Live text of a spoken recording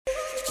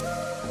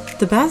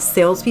The best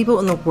salespeople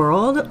in the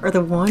world are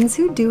the ones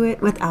who do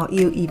it without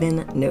you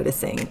even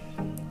noticing.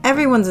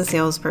 Everyone's a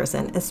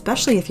salesperson,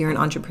 especially if you're an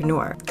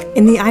entrepreneur.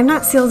 In the I'm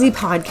Not Salesy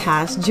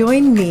podcast,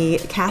 join me,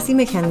 Cassie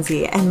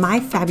McKenzie, and my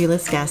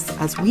fabulous guests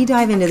as we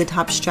dive into the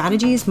top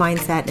strategies,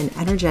 mindset, and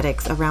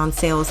energetics around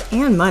sales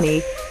and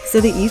money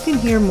so that you can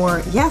hear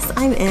more, yes,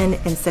 I'm in,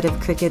 instead of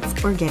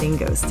crickets or getting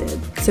ghosted.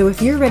 So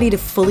if you're ready to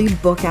fully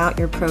book out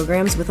your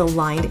programs with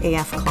aligned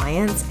AF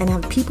clients and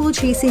have people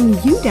chasing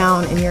you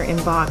down in your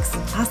inbox,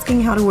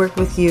 asking how to work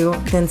with you,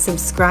 then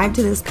subscribe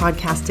to this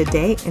podcast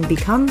today and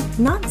become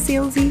not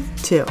salesy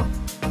too.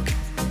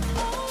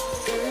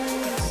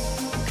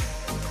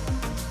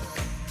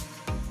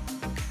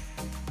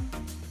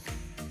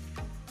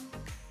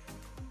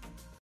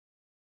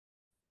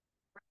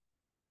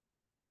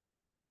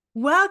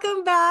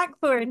 Welcome back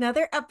for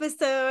another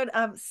episode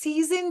of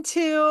season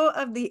 2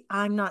 of the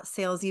I'm Not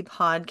Salesy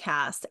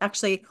podcast.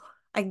 Actually,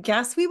 I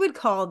guess we would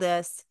call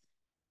this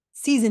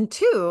season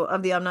 2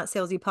 of the I'm Not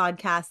Salesy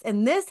podcast.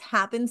 And this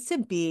happens to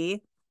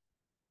be,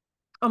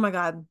 oh my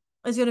God,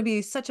 it's going to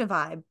be such a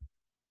vibe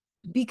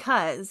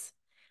because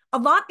a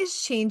lot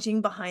is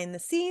changing behind the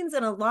scenes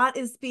and a lot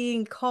is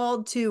being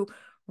called to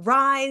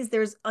rise.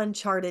 There's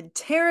uncharted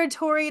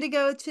territory to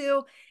go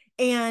to.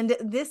 And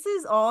this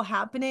is all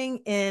happening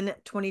in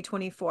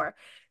 2024.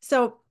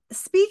 So,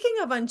 speaking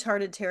of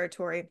uncharted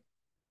territory,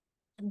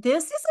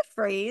 this is a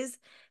phrase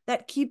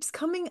that keeps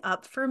coming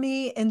up for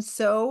me in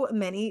so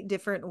many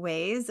different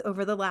ways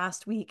over the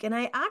last week. And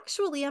I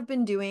actually have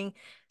been doing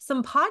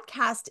some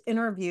podcast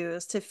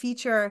interviews to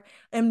feature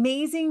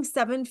amazing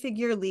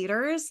 7-figure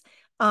leaders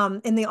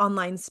in the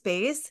online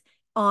space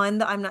on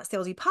the I'm Not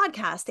Salesy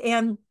podcast.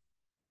 And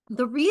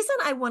the reason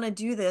I want to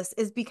do this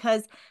is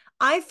because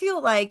I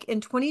feel like in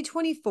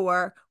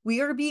 2024, we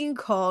are being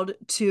called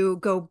to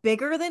go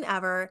bigger than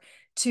ever,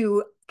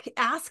 to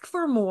ask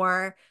for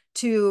more,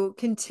 to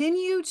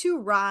continue to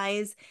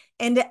rise,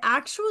 and to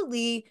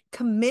actually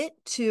commit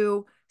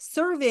to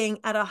serving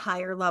at a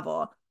higher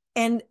level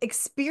and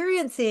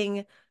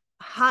experiencing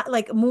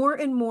like more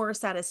and more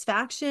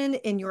satisfaction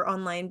in your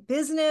online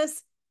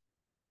business,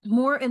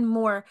 more and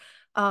more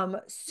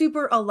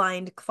super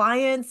aligned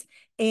clients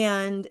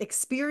and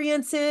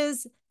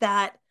experiences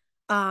that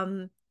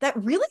that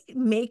really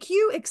make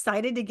you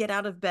excited to get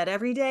out of bed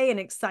every day and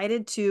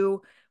excited to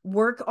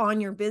work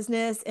on your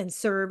business and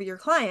serve your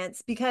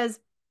clients. Because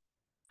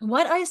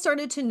what I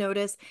started to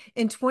notice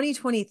in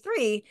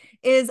 2023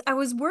 is I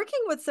was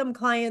working with some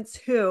clients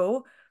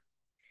who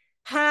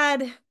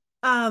had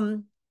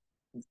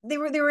they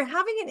were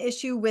having an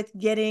issue with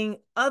getting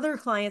other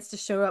clients to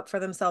show up for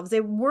themselves. They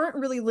weren't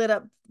really lit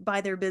up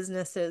by their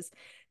businesses.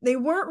 They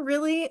weren't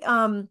really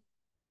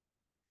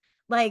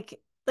like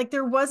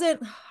there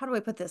wasn't, how do I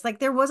put this? Like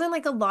there wasn't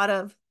like a lot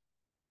of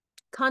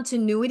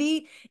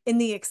continuity in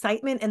the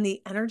excitement and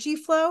the energy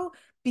flow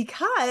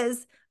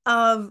because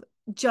of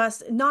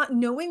just not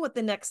knowing what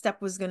the next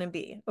step was going to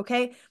be.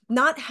 Okay.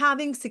 Not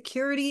having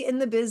security in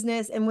the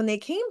business. And when they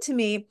came to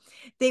me,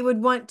 they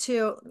would want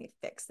to, let me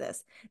fix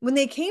this. When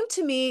they came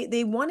to me,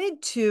 they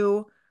wanted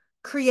to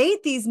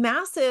create these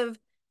massive,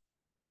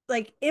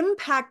 like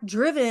impact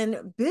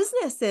driven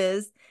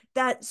businesses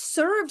that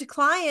served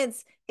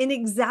clients in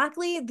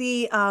exactly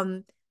the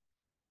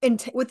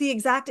with the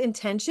exact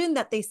intention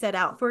that they set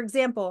out. For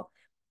example,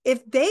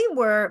 if they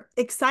were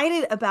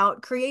excited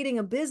about creating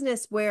a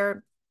business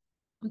where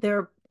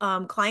their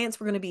clients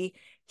were going to be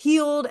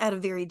healed at a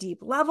very deep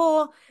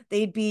level,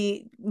 they'd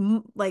be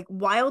like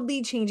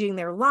wildly changing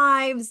their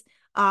lives,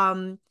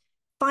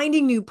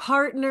 finding new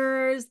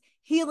partners,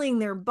 healing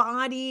their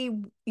body,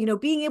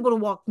 being able to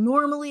walk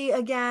normally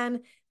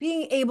again,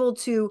 being able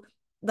to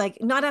like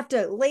not have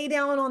to lay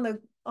down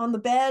on the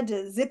bed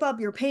to zip up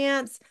your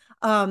pants,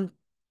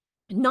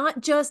 not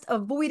just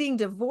avoiding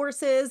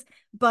divorces,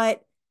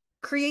 but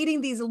creating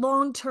these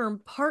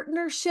long-term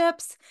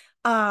partnerships,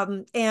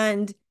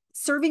 and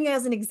serving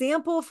as an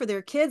example for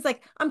their kids.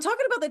 Like I'm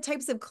talking about the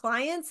types of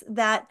clients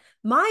that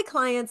my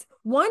clients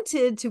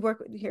wanted to work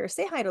with. Here,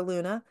 say hi to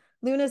Luna.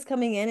 Luna's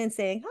coming in and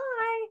saying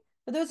hi.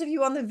 For those of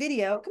you on the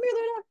video, come here,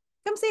 Luna.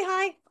 Come say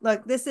hi.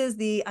 Look, this is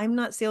the I'm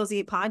Not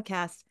Salesy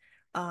podcast.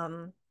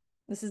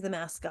 This is the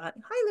mascot.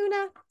 Hi,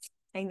 Luna.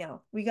 I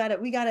know. We gotta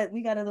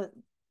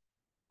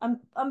I'm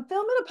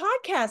filming a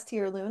podcast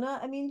here, Luna.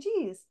 I mean,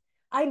 geez.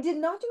 I did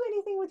not do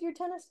anything with your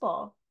tennis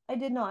ball. I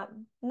did not.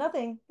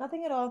 Nothing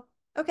at all.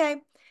 Okay.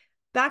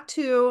 Back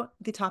to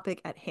the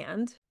topic at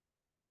hand.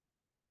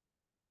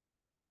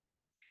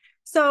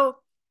 So,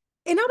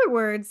 in other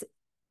words,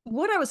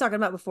 what I was talking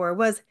about before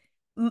was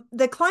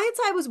the clients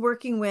I was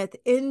working with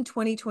in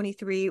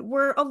 2023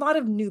 were a lot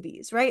of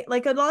newbies, right?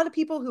 Like a lot of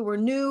people who were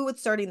new with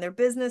starting their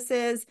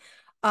businesses.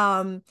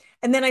 And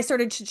then I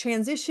started to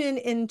transition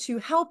into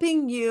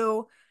helping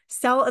you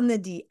sell in the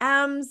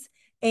DMs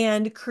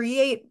and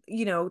create,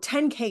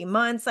 10K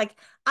months. Like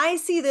I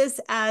see this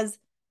as,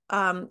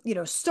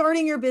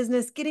 starting your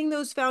business, getting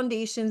those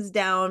foundations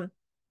down,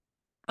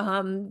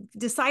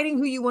 deciding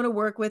who you want to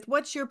work with,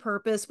 what's your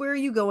purpose, where are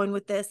you going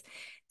with this?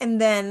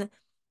 And then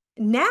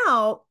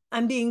now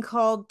I'm being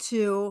called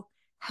to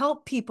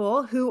help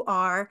people who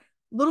are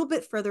a little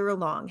bit further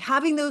along,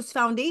 having those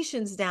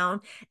foundations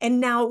down, and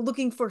now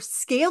looking for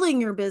scaling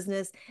your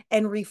business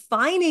and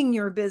refining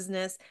your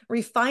business,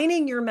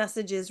 refining your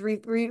messages,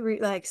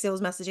 like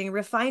sales messaging,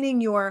 refining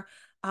your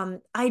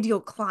ideal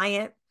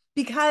client.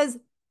 Because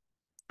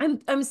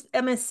I'm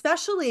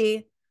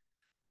especially,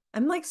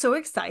 I'm like so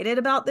excited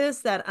about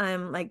this that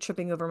I'm like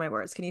tripping over my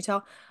words. Can you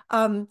tell?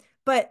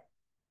 But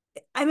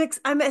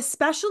I'm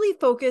especially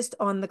focused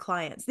on the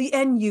clients, the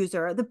end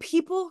user, the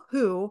people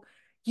who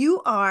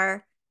you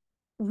are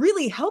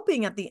really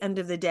helping at the end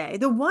of the day,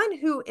 the one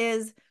who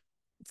is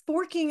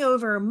forking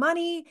over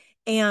money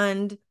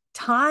and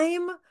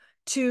time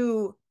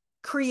to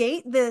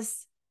create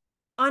this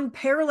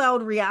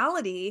unparalleled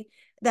reality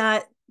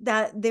that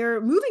they're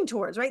moving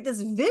towards, right?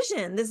 This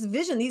vision, these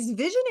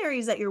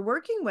visionaries that you're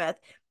working with,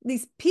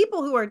 these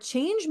people who are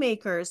change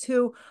makers,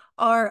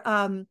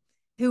 are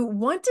who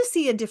want to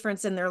see a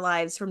difference in their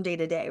lives from day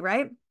to day,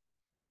 right?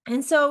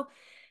 And so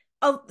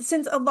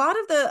since a lot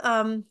of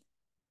the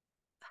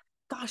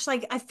gosh,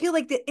 like I feel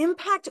like the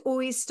impact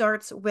always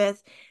starts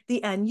with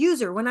the end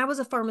user. When I was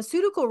a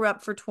pharmaceutical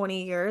rep for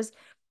 20 years,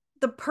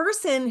 the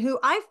person who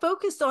I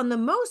focused on the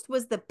most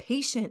was the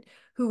patient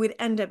who would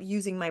end up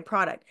using my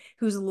product,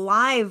 whose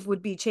life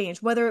would be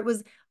changed, whether it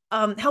was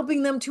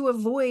helping them to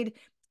avoid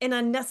an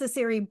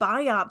unnecessary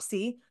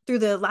biopsy through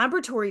the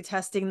laboratory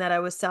testing that I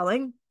was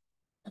selling,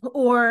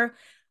 or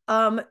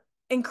um,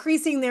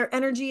 increasing their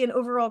energy and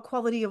overall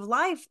quality of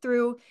life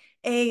through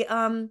a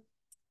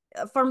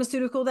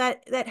pharmaceutical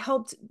that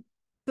helped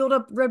build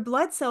up red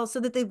blood cells so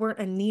that they weren't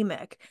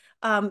anemic.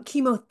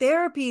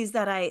 Chemotherapies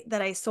that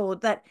I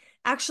sold that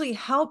actually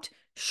helped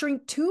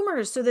shrink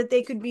tumors so that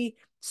they could be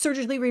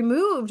surgically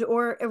removed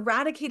or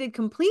eradicated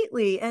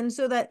completely, and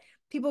so that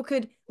people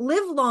could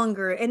live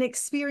longer and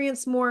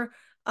experience more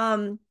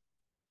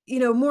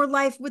more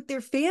life with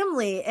their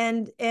family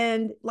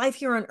and life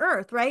here on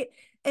earth, right?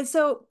 And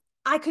so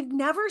I could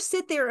never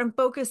sit there and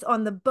focus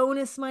on the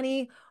bonus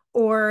money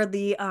or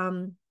the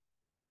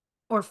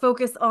or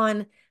focus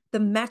on the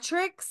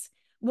metrics.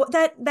 What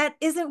that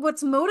isn't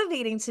what's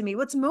motivating to me.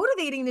 What's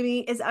motivating to me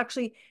is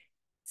actually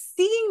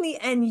seeing the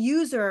end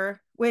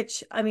user,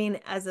 which I mean,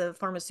 as a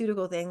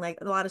pharmaceutical thing, like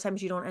a lot of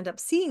times you don't end up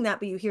seeing that,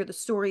 but you hear the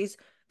stories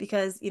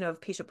because, of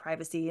patient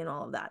privacy and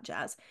all of that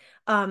jazz.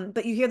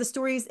 But you hear the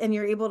stories and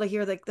you're able to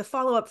hear like the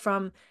follow-up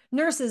from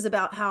nurses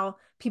about how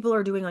people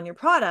are doing on your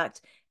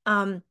product.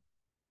 And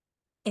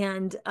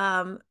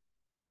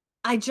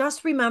I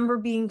just remember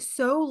being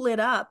so lit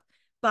up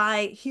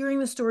by hearing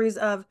the stories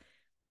of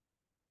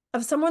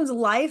someone's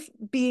life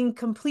being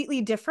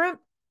completely different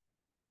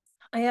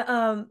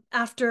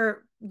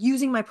after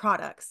using my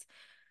products,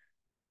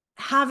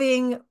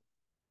 having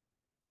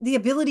the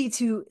ability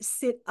to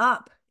sit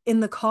up in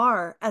the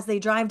car as they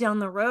drive down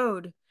the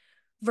road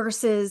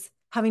versus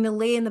having to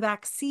lay in the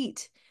back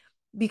seat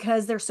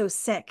because they're so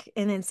sick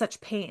and in such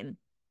pain.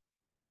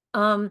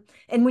 And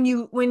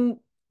when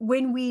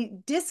we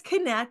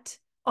disconnect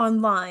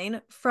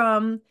online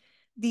from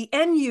the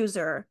end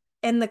user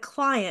and the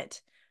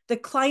client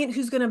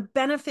who's going to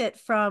benefit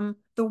from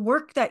the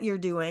work that you're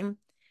doing,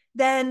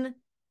 then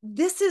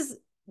this is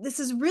this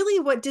is really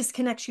what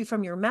disconnects you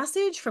from your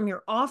message, from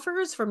your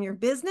offers, from your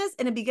business,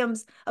 and it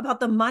becomes about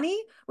the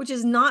money, which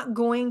is not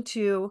going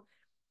to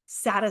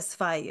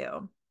satisfy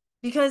you.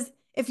 Because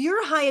if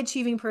you're a high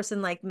achieving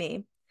person like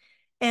me,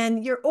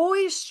 and you're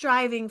always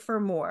striving for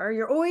more,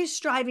 you're always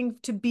striving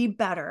to be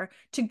better,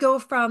 to go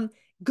from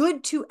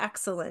good to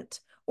excellent,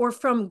 or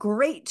from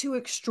great to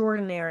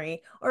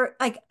extraordinary, or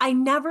like I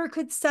never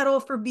could settle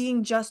for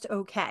being just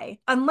okay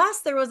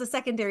unless there was a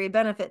secondary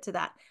benefit to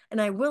that. And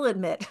I will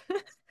admit,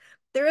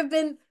 there have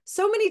been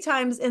so many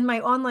times in my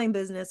online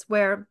business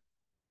where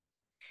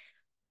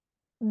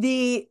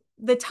the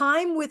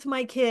time with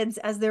my kids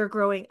as they're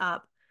growing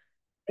up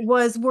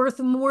was worth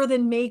more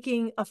than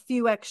making a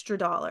few extra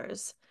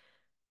dollars,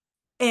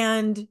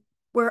 and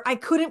where I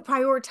couldn't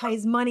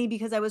prioritize money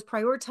because I was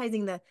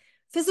prioritizing the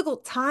physical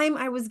time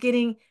I was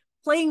getting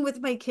playing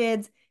with my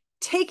kids,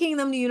 taking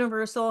them to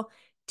Universal,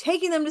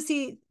 taking them to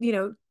see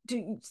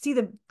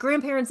the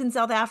grandparents in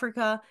South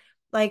Africa.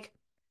 Like,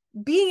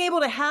 being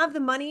able to have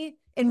the money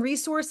and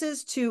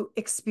resources to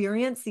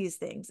experience these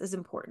things is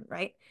important,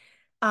 right?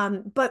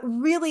 But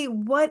really,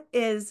 what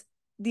is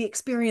the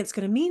experience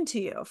going to mean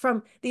to you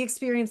from the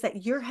experience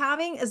that you're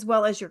having as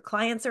well as your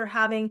clients are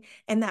having,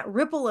 and that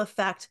ripple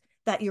effect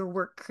that your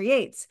work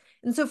creates?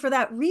 And so for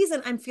that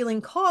reason, I'm feeling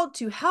called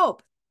to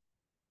help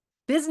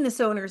business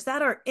owners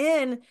that are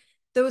in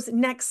those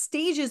next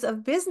stages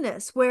of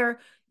business where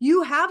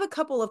you have a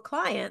couple of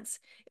clients,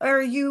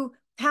 or you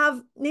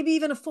have maybe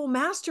even a full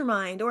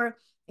mastermind, or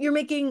you're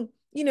making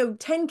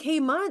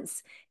 10K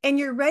months and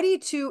you're ready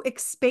to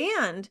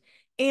expand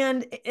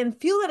and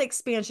feel that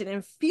expansion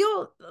and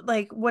feel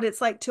like what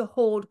it's like to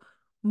hold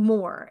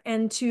more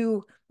and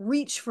to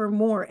reach for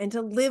more and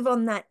to live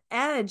on that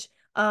edge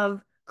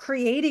of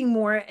creating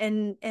more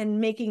and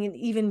making an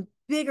even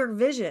bigger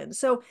vision.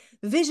 So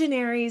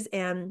visionaries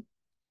and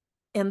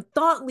and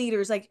thought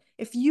leaders. Like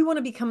if you want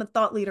to become a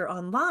thought leader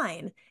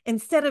online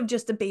instead of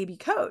just a baby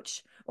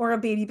coach or a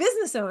baby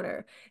business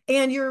owner,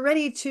 and you're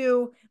ready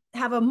to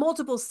have a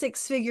multiple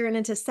 6-figure and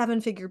into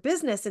 7-figure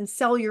business and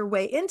sell your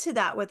way into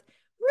that with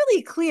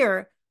really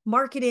clear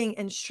marketing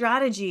and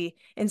strategy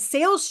and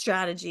sales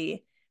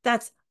strategy,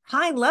 that's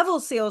high level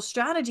sales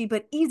strategy,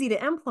 but easy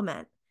to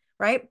implement,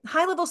 right?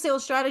 High level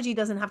sales strategy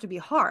doesn't have to be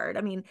hard.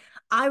 I mean,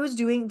 I was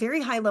doing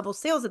very high level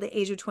sales at the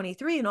age of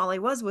 23, and all I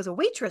was a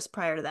waitress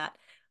prior to that.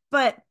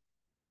 But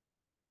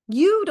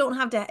you don't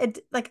have to,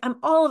 like, I'm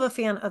all of a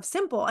fan of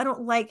simple. I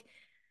don't like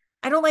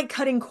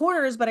cutting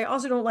corners, but I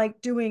also don't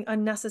like doing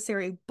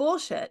unnecessary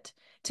bullshit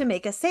to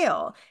make a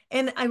sale.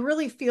 And I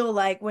really feel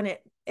like when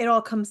it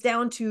all comes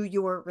down to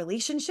your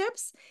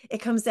relationships, it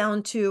comes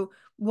down to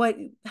what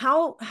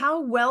how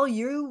well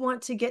you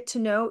want to get to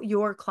know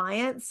your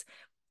clients,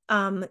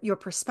 your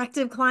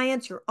prospective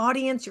clients, your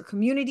audience, your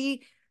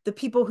community, the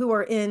people who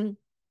are in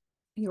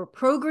your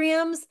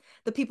programs,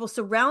 the people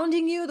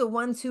surrounding you, the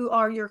ones who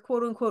are your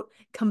quote unquote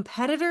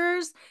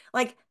competitors.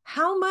 Like,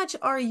 how much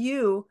are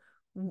you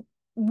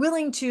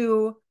willing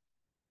to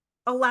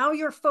allow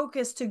your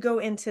focus to go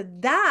into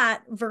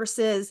that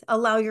versus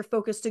allow your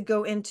focus to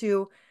go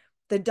into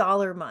the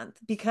dollar month?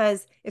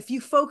 Because if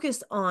you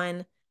focus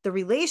on the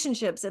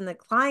relationships and the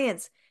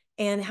clients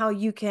and how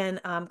you can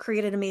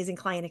create an amazing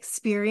client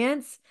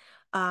experience,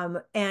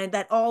 and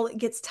that all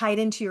gets tied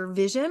into your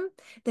vision,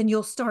 then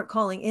you'll start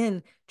calling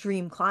in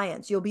dream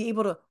clients. You'll be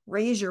able to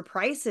raise your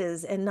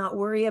prices and not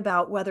worry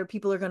about whether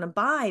people are going to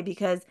buy,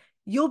 because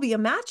you'll be a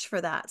match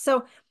for that.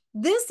 So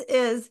this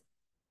is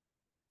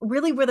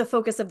really where the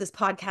focus of this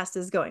podcast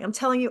is going. I'm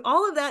telling you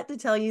all of that to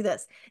tell you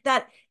this,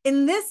 that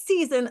in this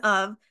season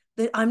of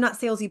the I'm Not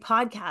Salesy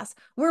podcast,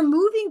 we're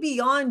moving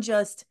beyond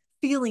just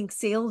feeling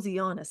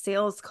salesy on a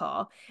sales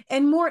call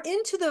and more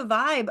into the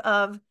vibe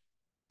of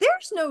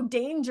there's no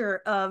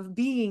danger of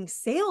being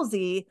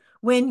salesy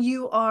when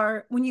you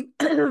are when you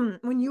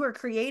when you are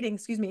creating,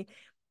 excuse me,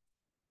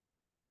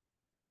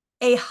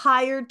 a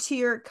higher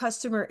tier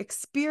customer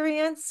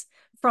experience,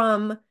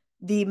 from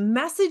the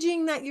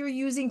messaging that you're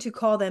using to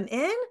call them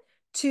in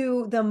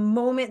to the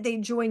moment they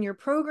join your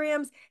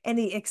programs and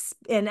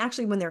and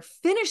actually when they're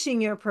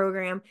finishing your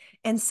program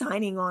and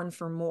signing on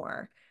for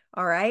more.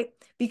 All right.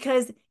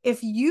 Because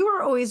if you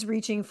are always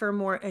reaching for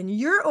more and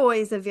you're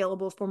always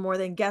available for more,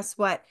 then guess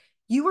what?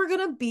 You are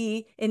going to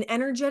be an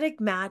energetic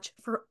match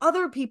for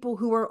other people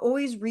who are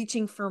always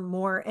reaching for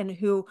more and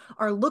who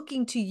are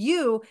looking to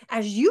you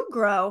as you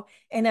grow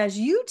and as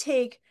you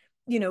take,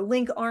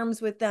 link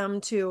arms with them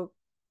to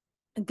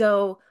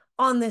go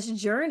on this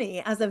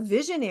journey as a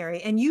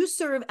visionary, and you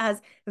serve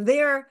as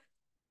their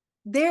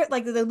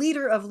like the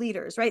leader of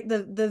leaders, right?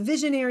 The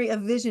visionary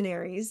of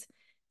visionaries,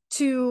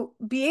 to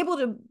be able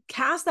to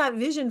cast that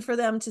vision for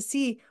them to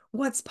see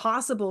what's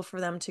possible for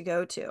them to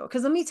go to.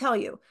 Because let me tell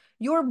you,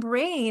 your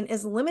brain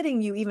is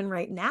limiting you even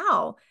right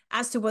now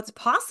as to what's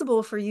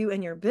possible for you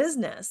in your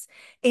business.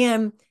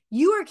 And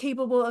you are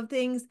capable of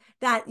things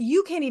that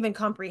you can't even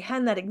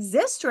comprehend that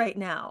exist right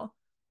now.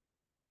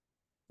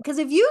 Because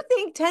if you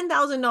think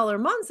 $10,000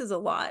 months is a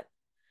lot,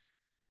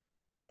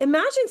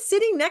 imagine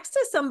sitting next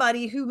to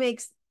somebody who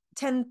makes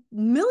 $10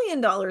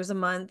 million a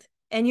month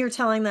and you're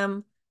telling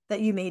them that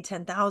you made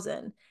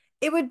 10,000.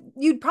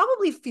 You'd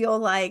probably feel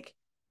like,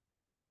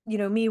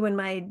 me when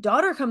my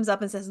daughter comes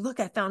up and says, look,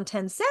 I found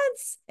 10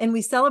 cents, and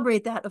we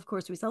celebrate that. Of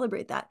course we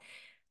celebrate that.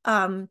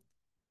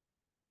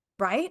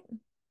 Right.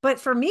 But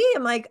for me,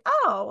 I'm like,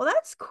 oh, well,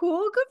 that's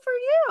cool. Good for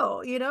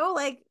you.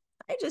 Like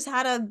I just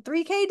had a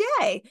 3K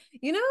day,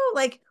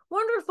 like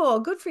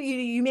wonderful. Good for you.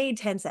 You made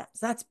 10 cents.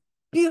 That's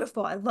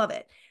beautiful. I love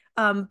it.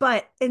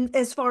 But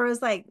as far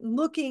as like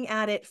looking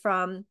at it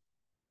from,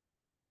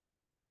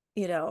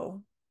 you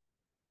know,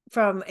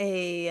 from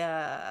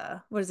a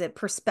what is it,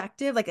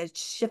 perspective, like a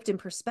shift in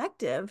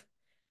perspective,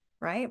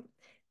 right?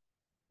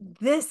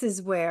 This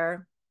is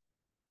where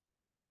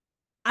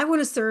I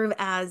want to serve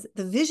as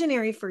the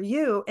visionary for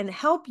you and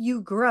help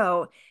you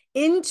grow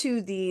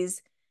into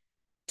these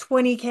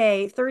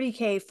 20K,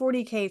 30K,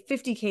 40K,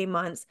 50K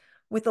months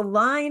with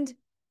aligned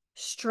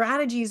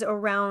strategies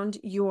around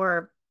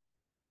your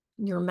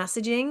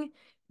messaging,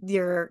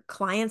 your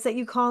clients that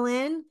you call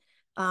in,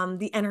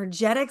 the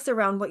energetics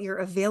around what you're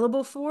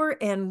available for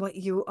and what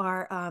you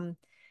are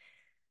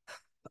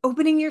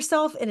opening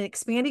yourself and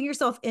expanding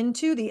yourself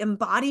into, the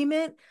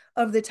embodiment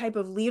of the type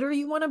of leader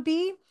you want to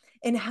be,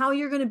 and how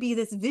you're going to be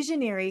this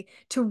visionary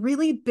to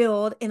really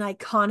build an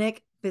iconic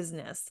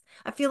business.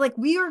 I feel like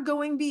we are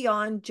going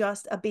beyond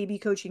just a baby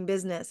coaching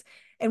business,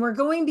 and we're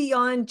going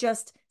beyond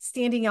just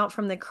standing out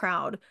from the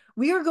crowd.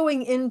 We are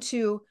going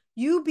into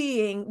you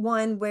being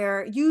one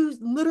where you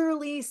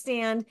literally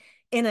stand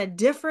in a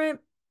different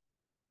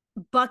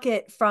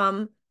bucket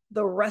from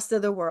the rest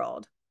of the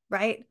world,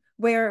 right?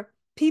 Where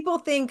people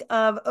think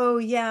of, oh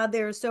yeah,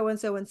 there's so and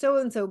so and so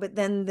and so, but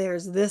then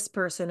there's this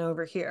person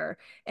over here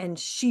and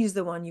she's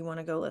the one you want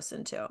to go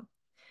listen to.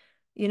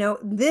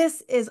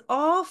 This is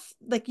all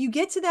like you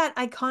get to that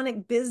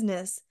iconic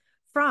business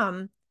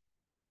from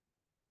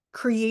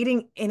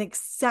creating an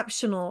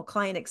exceptional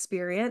client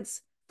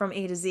experience from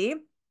A to Z,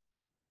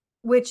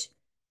 which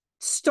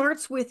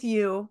starts with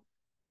you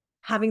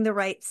having the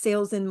right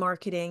sales and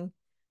marketing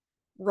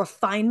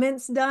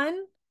refinements done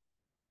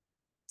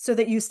so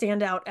that you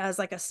stand out as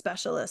like a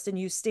specialist and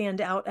you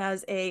stand out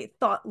as a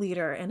thought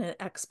leader and an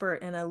expert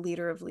and a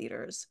leader of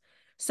leaders.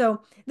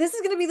 So this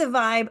is going to be the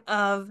vibe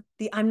of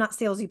the I'm Not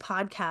Salesy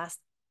podcast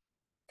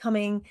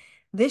coming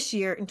this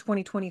year in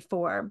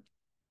 2024.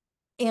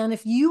 And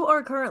if you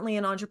are currently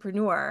an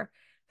entrepreneur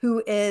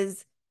who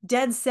is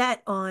dead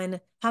set on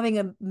having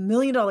 $1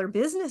 million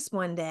business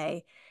one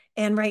day,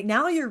 and right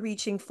now you're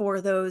reaching for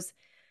those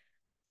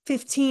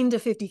 15 to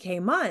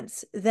 50K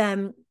months,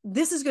 then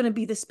this is going to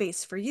be the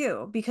space for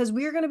you, because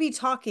we're going to be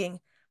talking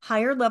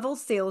higher level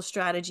sales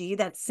strategy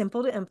that's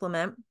simple to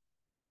implement,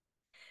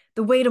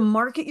 the way to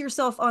market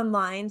yourself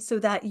online so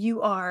that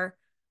you are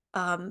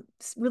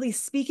really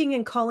speaking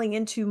and calling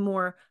into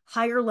more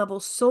higher level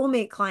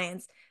soulmate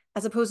clients,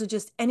 as opposed to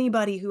just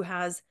anybody who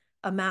has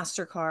a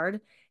MasterCard,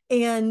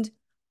 and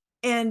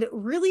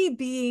really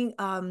being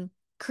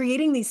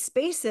creating these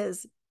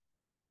spaces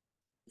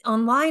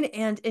online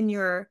and in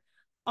your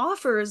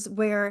offers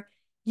where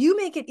you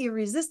make it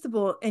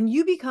irresistible and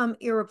you become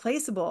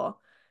irreplaceable,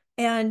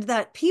 and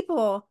that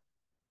people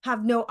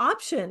have no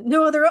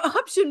other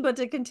option but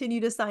to continue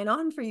to sign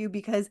on for you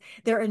because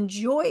they're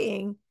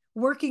enjoying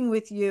working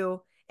with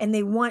you and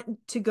they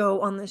want to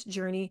go on this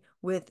journey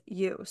with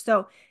you.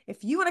 So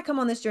if you want to come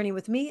on this journey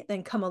with me,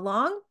 then come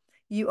along.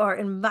 You are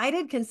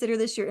invited. Consider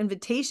this your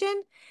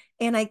invitation.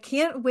 And I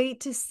can't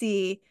wait to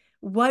see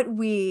what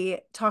we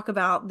talk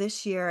about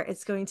this year.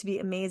 It's going to be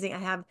amazing. I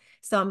have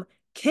some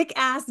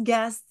kick-ass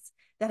guests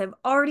that have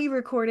already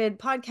recorded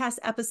podcast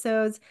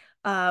episodes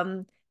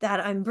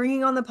that I'm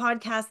bringing on the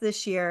podcast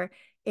this year.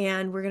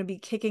 And we're going to be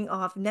kicking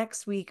off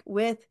next week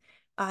with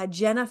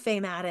Jenna Faye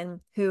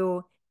Madden,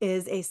 who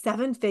is a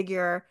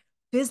 7-figure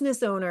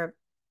business owner.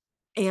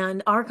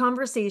 And our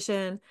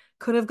conversation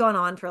could have gone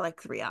on for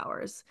like 3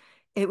 hours.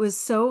 It was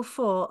so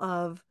full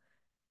of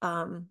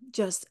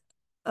just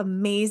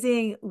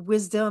amazing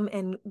wisdom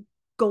and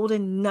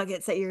golden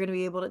nuggets that you're going to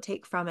be able to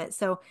take from it.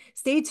 So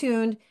stay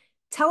tuned.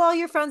 Tell all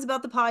your friends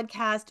about the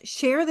podcast.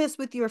 Share this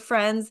with your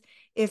friends.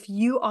 If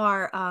you've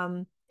got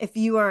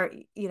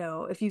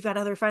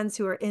other friends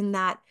who are in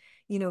that,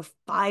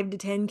 5 to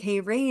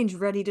 10K range,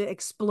 ready to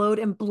explode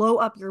and blow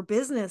up your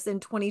business in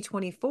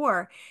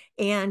 2024,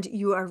 and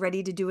you are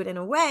ready to do it in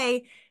a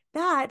way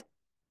that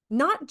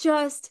not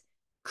just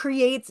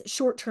creates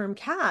short-term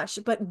cash,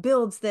 but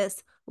builds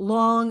this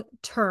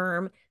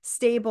long-term,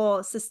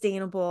 stable,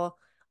 sustainable,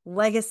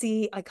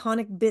 legacy,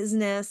 iconic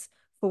business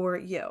for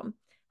you.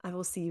 I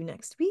will see you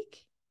next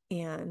week,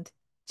 and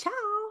ciao.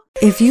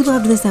 If you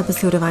loved this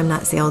episode of I'm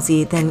Not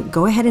Salesy, then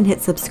go ahead and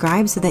hit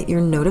subscribe so that you're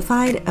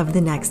notified of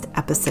the next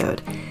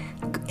episode.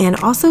 And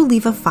also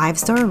leave a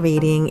 5-star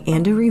rating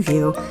and a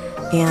review.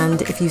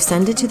 And if you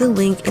send it to the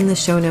link in the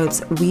show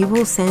notes, we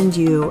will send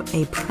you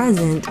a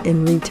present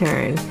in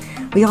return.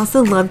 We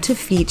also love to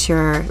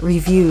feature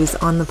reviews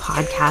on the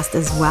podcast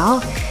as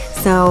well.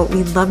 So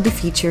we'd love to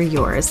feature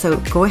yours. So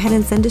go ahead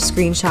and send a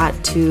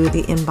screenshot to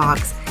the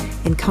inbox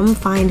and come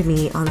find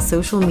me on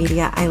social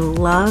media. I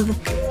love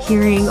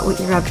hearing what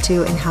you're up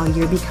to and how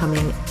you're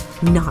becoming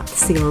not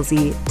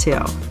salesy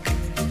too.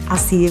 I'll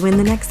see you in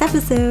the next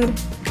episode.